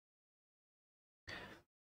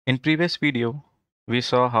In previous video, we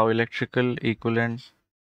saw how electrical equivalent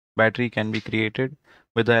battery can be created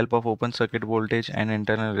with the help of open circuit voltage and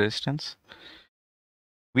internal resistance.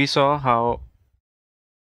 We saw how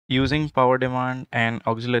using power demand and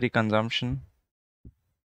auxiliary consumption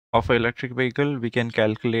of an electric vehicle, we can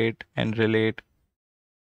calculate and relate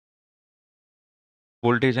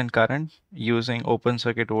voltage and current using open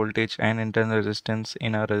circuit voltage and internal resistance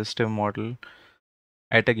in a resistive model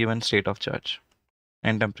at a given state of charge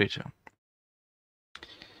and temperature.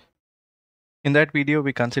 In that video,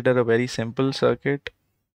 we consider a very simple circuit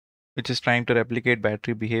which is trying to replicate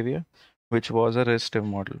battery behavior, which was a resistive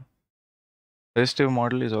model. Resistive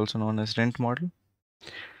model is also known as Rint model.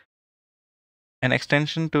 An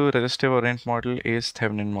extension to resistive or Rint model is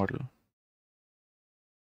Thevenin model.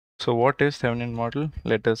 So what is Thevenin model?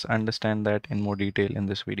 Let us understand that in more detail in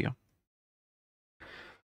this video.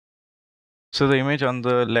 So the image on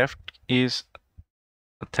the left is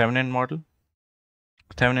a Thevenin model.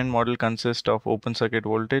 Thevenin model consists of open circuit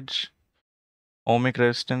voltage, ohmic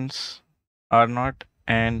resistance R0,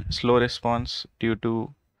 and slow response due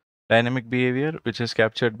to dynamic behavior, which is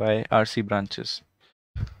captured by RC branches.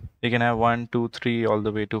 You can have 1, 2, 3 all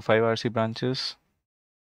the way to 5 RC branches.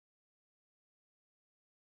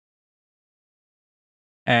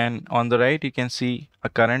 And on the right, you can see a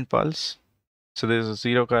current pulse. So there's a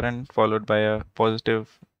zero current followed by a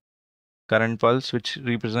positive current pulse, which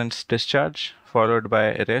represents discharge, followed by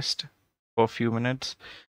a rest for a few minutes,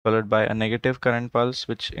 followed by a negative current pulse,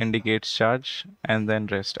 which indicates charge, and then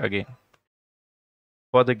rest again.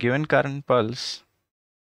 For the given current pulse,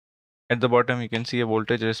 at the bottom, you can see a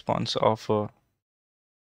voltage response of a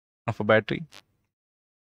battery.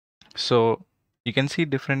 So you can see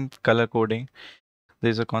different color coding.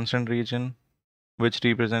 There's a constant region, which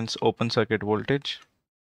represents open circuit voltage.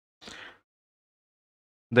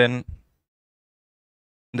 Then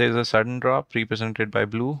there's a sudden drop represented by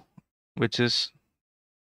blue, which is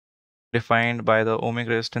defined by the ohmic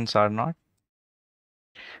resistance R0.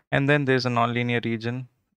 And then there's a nonlinear region,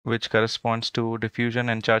 which corresponds to diffusion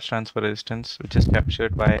and charge transfer resistance, which is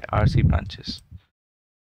captured by RC branches.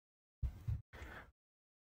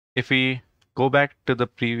 If we go back to the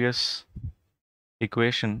previous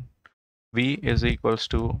equation, V is equals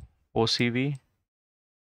to OCV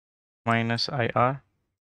minus IR.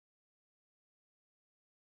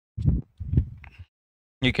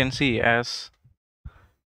 You can see as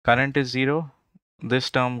current is 0,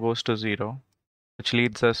 this term goes to 0, which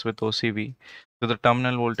leads us with OCV. So the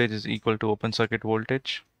terminal voltage is equal to open circuit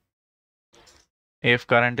voltage. If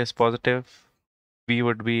current is positive, V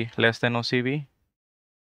would be less than OCV,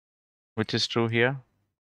 which is true here.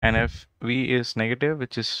 And if V is negative,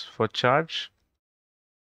 which is for charge,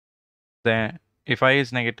 then if I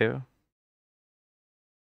is negative,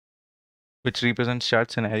 which represents charge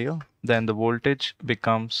scenario, then the voltage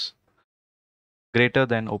becomes greater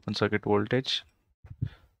than open circuit voltage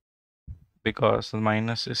because the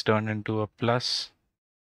minus is turned into a plus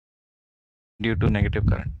due to negative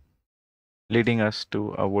current, leading us to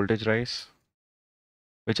a voltage rise,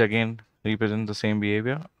 which again represents the same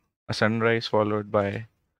behavior, a sudden rise followed by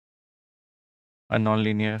a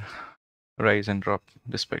nonlinear rise and drop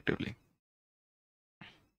respectively.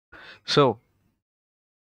 So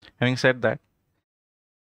having said that,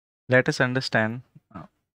 let us understand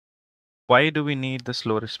why do we need the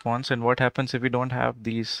slow response and what happens if we don't have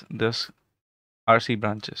this RC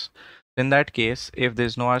branches. In that case, if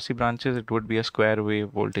there's no RC branches, it would be a square wave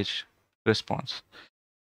voltage response.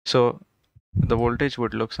 So the voltage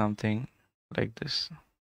would look something like this.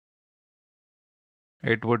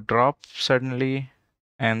 It would drop suddenly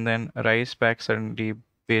and then rise back suddenly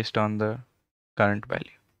based on the current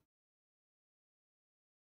value.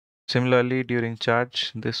 Similarly, during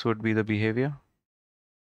charge, this would be the behavior.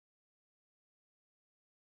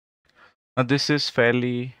 Now, this is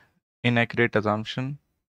fairly inaccurate assumption.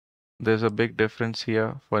 There's a big difference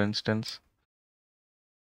here, for instance,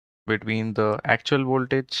 between the actual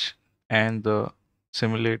voltage and the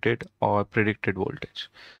simulated or predicted voltage.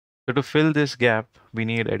 So to fill this gap, we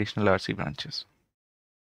need additional RC branches.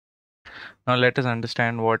 Now let us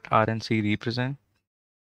understand what R and C represent.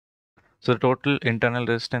 So the total internal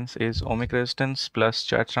resistance is ohmic resistance plus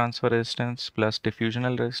charge transfer resistance plus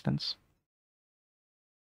diffusional resistance.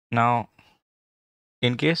 Now,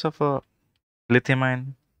 in case of a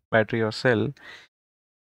lithium-ion battery or cell,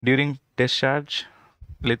 during discharge,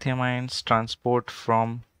 lithium ions transport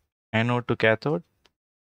from anode to cathode,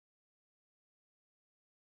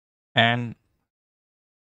 and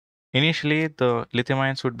initially the lithium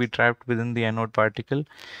ions would be trapped within the anode particle.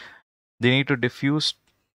 They need to diffuse.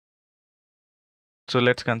 So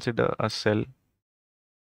let's consider a cell.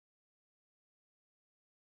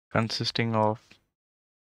 consisting of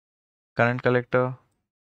current collector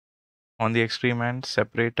on the extreme end,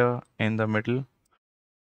 separator in the middle,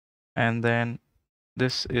 and then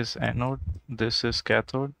this is anode, this is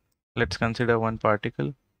cathode. Let's consider one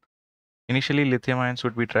particle. Initially, lithium ions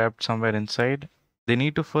would be trapped somewhere inside. They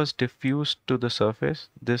need to first diffuse to the surface.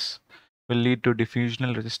 This will lead to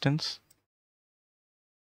diffusional resistance.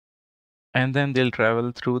 And then they'll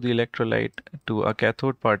travel through the electrolyte to a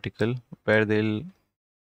cathode particle where they'll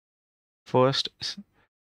first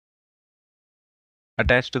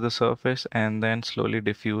attach to the surface and then slowly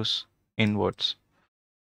diffuse inwards.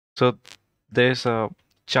 So there's a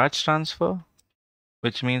charge transfer,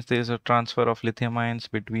 which means there's a transfer of lithium ions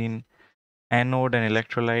between anode and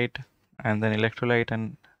electrolyte, and then electrolyte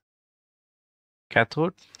and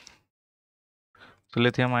cathode. So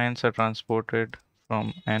lithium ions are transported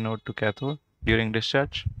from anode to cathode during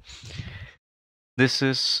discharge. This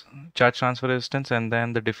is charge transfer resistance, and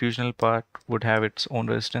then the diffusional part would have its own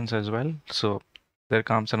resistance as well. So there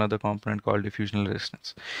comes another component called diffusional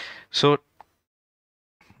resistance. So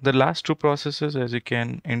the last two processes, as you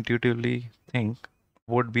can intuitively think,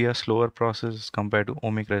 would be a slower process compared to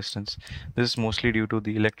ohmic resistance. This is mostly due to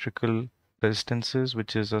the electrical resistances,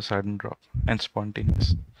 which is a sudden drop and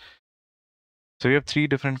spontaneous. So we have three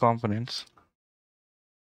different components.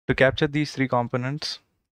 To capture these three components,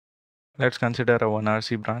 let's consider a 1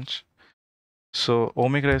 RC branch. So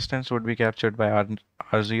ohmic resistance would be captured by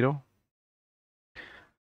R0.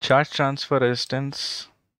 Charge transfer resistance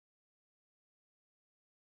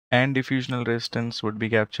and diffusional resistance would be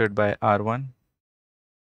captured by R1.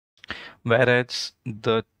 Whereas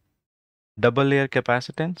the double layer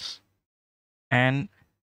capacitance and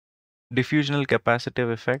diffusional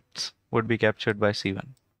capacitive effects would be captured by C1.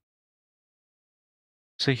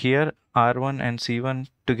 So here R1 and C1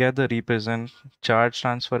 together represent charge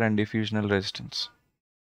transfer and diffusional resistance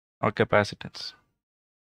or capacitance.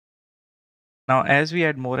 Now as we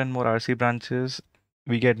add more and more RC branches,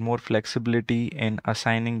 we get more flexibility in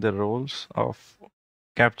assigning the roles of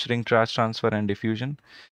capturing charge transfer and diffusion.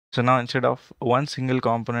 So now instead of one single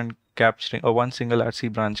component capturing or one single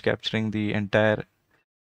RC branch capturing the entire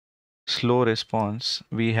slow response,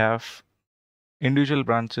 we have individual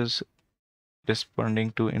branches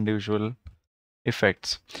responding to individual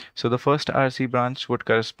effects. So the first RC branch would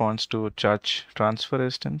correspond to charge transfer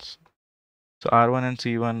resistance. So R1 and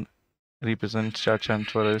C1 represent charge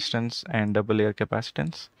transfer resistance and double layer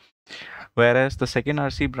capacitance. Whereas the second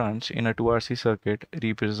RC branch in a 2 RC circuit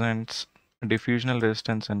represents diffusional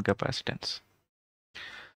resistance and capacitance.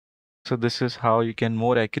 So this is how you can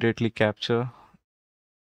more accurately capture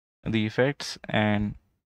the effects and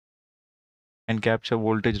capture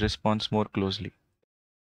voltage response more closely.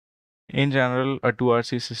 In general, a 2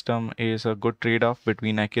 RC system is a good trade-off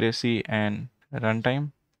between accuracy and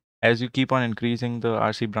runtime. As you keep on increasing the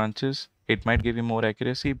RC branches, it might give you more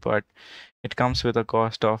accuracy, but it comes with a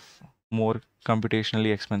cost of more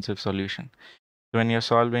computationally expensive solution. When you're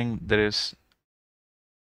solving, there is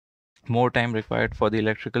more time required for the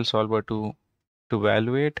electrical solver to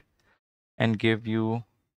evaluate and give you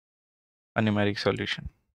a numeric solution.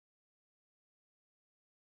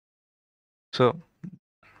 So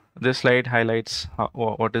this slide highlights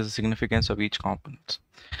what is the significance of each component.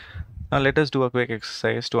 Now let us do a quick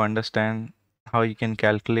exercise to understand how you can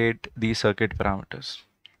calculate these circuit parameters.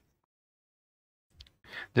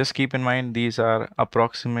 Just keep in mind these are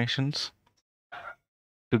approximations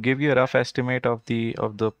to give you a rough estimate of the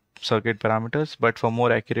circuit parameters, but for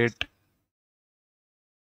more accurate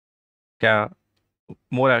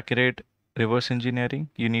reverse engineering,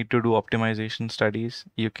 you need to do optimization studies.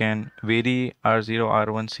 You can vary R0,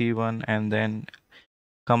 R1, C1, and then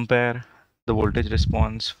compare the voltage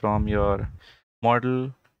response from your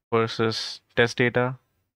model versus test data,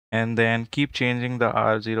 and then keep changing the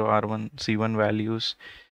R0, R1, C1 values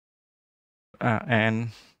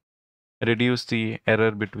and reduce the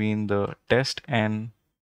error between the test and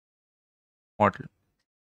model.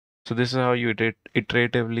 So this is how you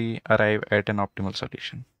iteratively arrive at an optimal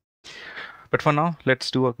solution. But for now,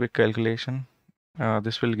 let's do a quick calculation.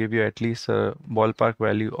 This will give you at least a ballpark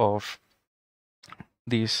value of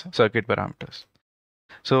these circuit parameters.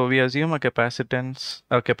 So we assume a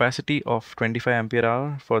capacity of 25 ampere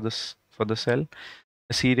hour for the cell.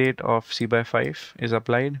 A C rate of C by 5 is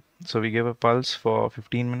applied. So we give a pulse for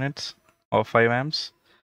 15 minutes of 5 amps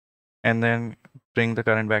and then bring the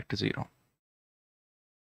current back to 0.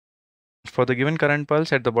 For the given current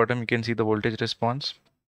pulse, at the bottom you can see the voltage response.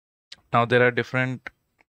 Now there are different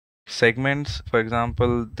segments. For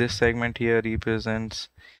example, this segment here represents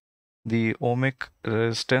the ohmic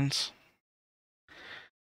resistance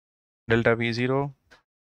delta V0.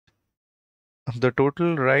 the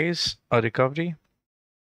total rise or recovery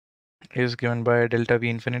is given by delta V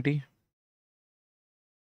infinity.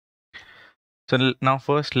 So now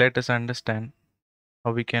first let us understand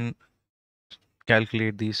how we can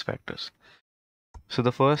calculate these factors. So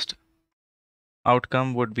the first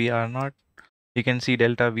outcome would be R naught. You can see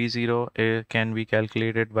delta V0 can be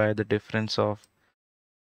calculated by the difference of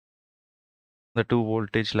the two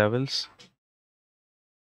voltage levels.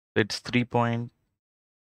 It's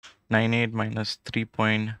 3.98 minus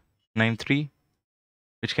 3.93,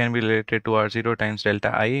 which can be related to R0 times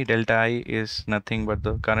delta I. Delta I is nothing but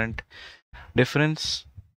the current difference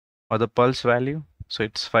or the pulse value. So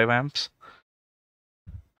it's 5 amps.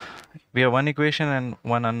 We have one equation and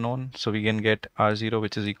one unknown, so we can get R0,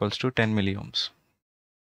 which is equals to 10 milliohms.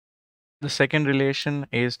 The second relation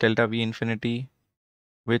is delta V infinity,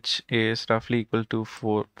 which is roughly equal to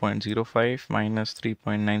 4.05 minus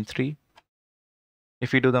 3.93.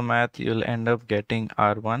 If you do the math, you'll end up getting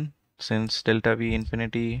R1, since delta V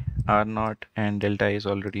infinity, R naught, and delta is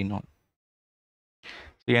already known.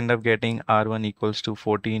 So you end up getting R1 equals to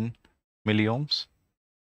 14 milliohms.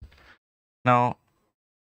 Now,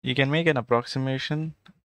 you can make an approximation,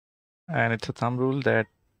 and it's a thumb rule that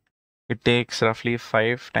it takes roughly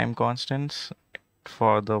 5 time constants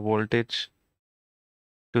for the voltage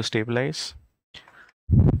to stabilize.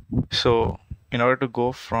 So in order to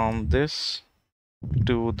go from this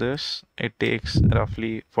to this, it takes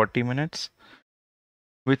roughly 40 minutes,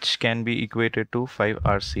 which can be equated to 5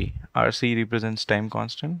 RC. RC represents time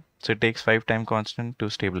constant, so it takes 5 time constant to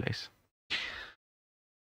stabilize.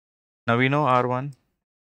 Now we know R1,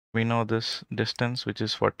 we know this distance, which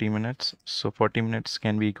is 40 minutes. So 40 minutes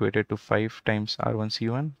can be equated to 5 times R1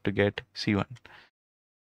 C1 to get C1.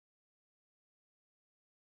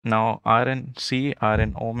 Now R and C are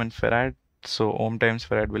in ohm and farad. So ohm times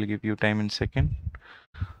farad will give you time in second.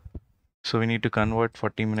 So we need to convert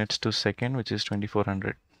 40 minutes to second, which is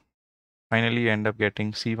 2400. Finally, you end up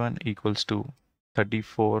getting C1 equals to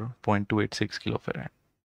 34.286 kilofarad.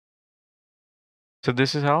 So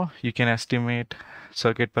this is how you can estimate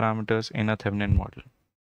circuit parameters in a Thevenin model.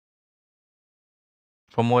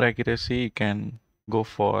 For more accuracy, you can go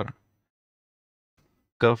for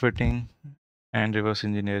curve fitting and reverse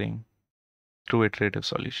engineering through iterative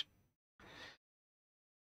solution.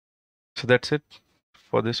 So that's it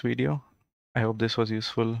for this video. I hope this was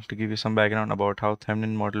useful to give you some background about how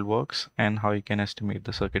Thevenin model works and how you can estimate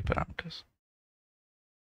the circuit parameters.